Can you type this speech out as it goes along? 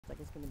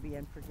is going to be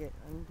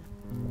unforgettable.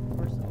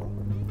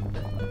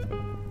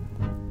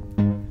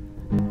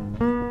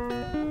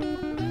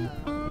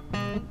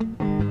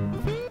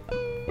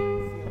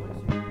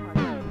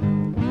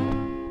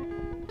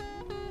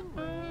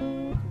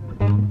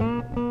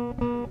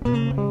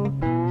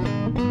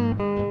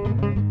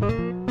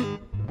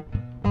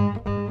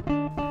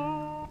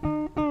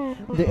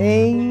 There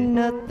ain't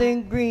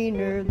nothing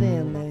greener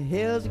than the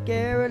hills of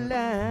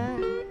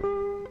Carolina,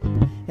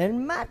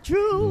 and my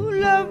true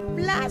love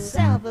lies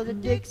south of the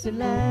Dixie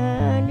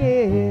line.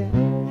 Yeah,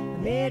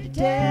 I'm here to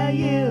tell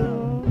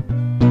you,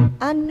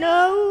 I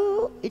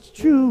know it's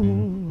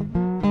true.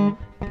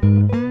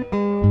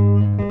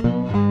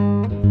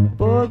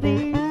 For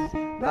these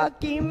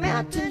Rocky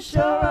Mountains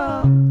sure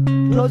are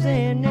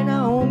closing in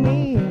on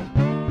me,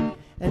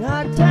 and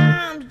hard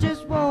times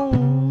just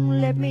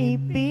won't let me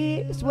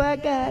be. So I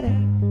gotta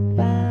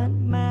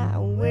find my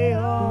way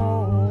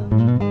home.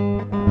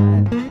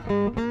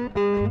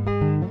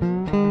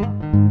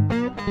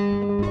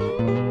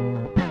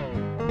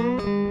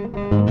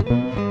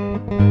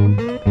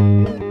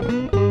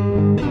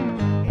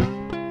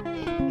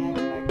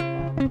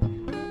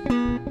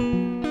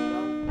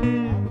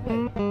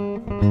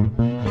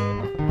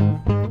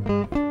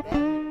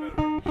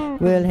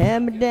 Well,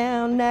 hammer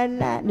down that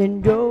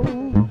lightning door,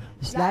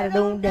 slide it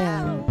on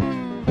down.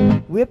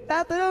 Whip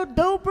out the old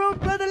dope road,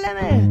 brother, let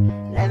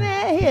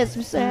me hear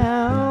some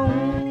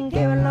sound.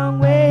 Came a long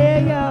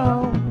way,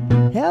 y'all,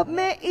 help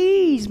me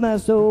ease my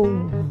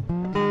soul.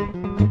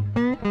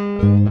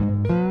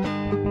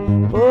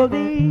 For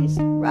these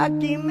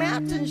Rocky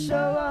Mountains sure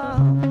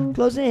are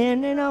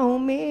closing in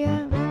on me,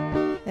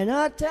 and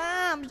hard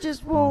times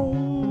just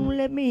won't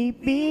let me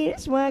be.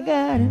 That's why I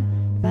gotta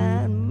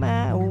find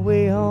my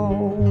way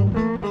home.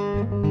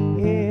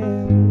 Yeah,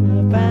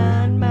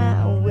 find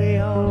my way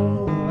home.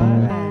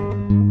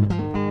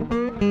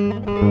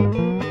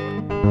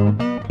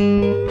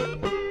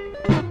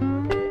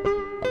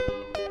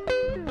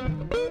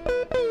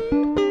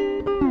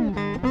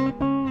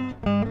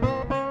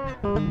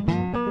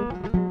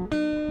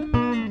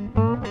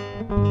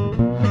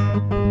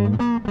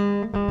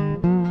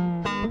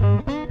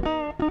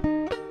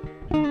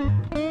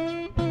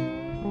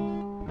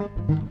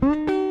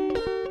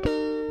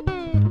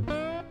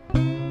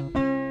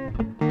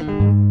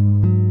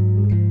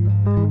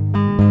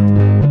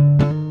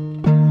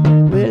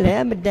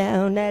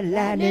 Down that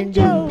lightning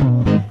Joe,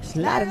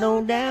 slide it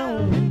on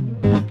down.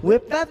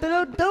 Whip out the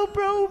little dope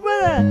road,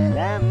 brother,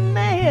 let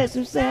me hear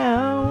some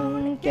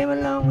sound. Came a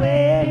long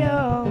way,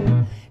 y'all,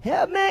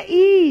 help me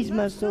ease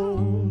my soul.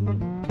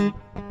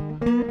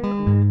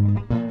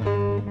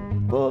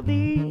 For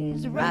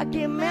these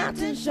Rocky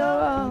Mountains sure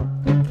are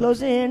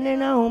closing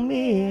in on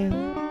me,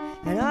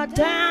 and our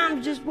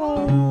time just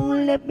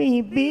won't let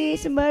me be.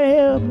 Somebody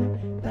help me.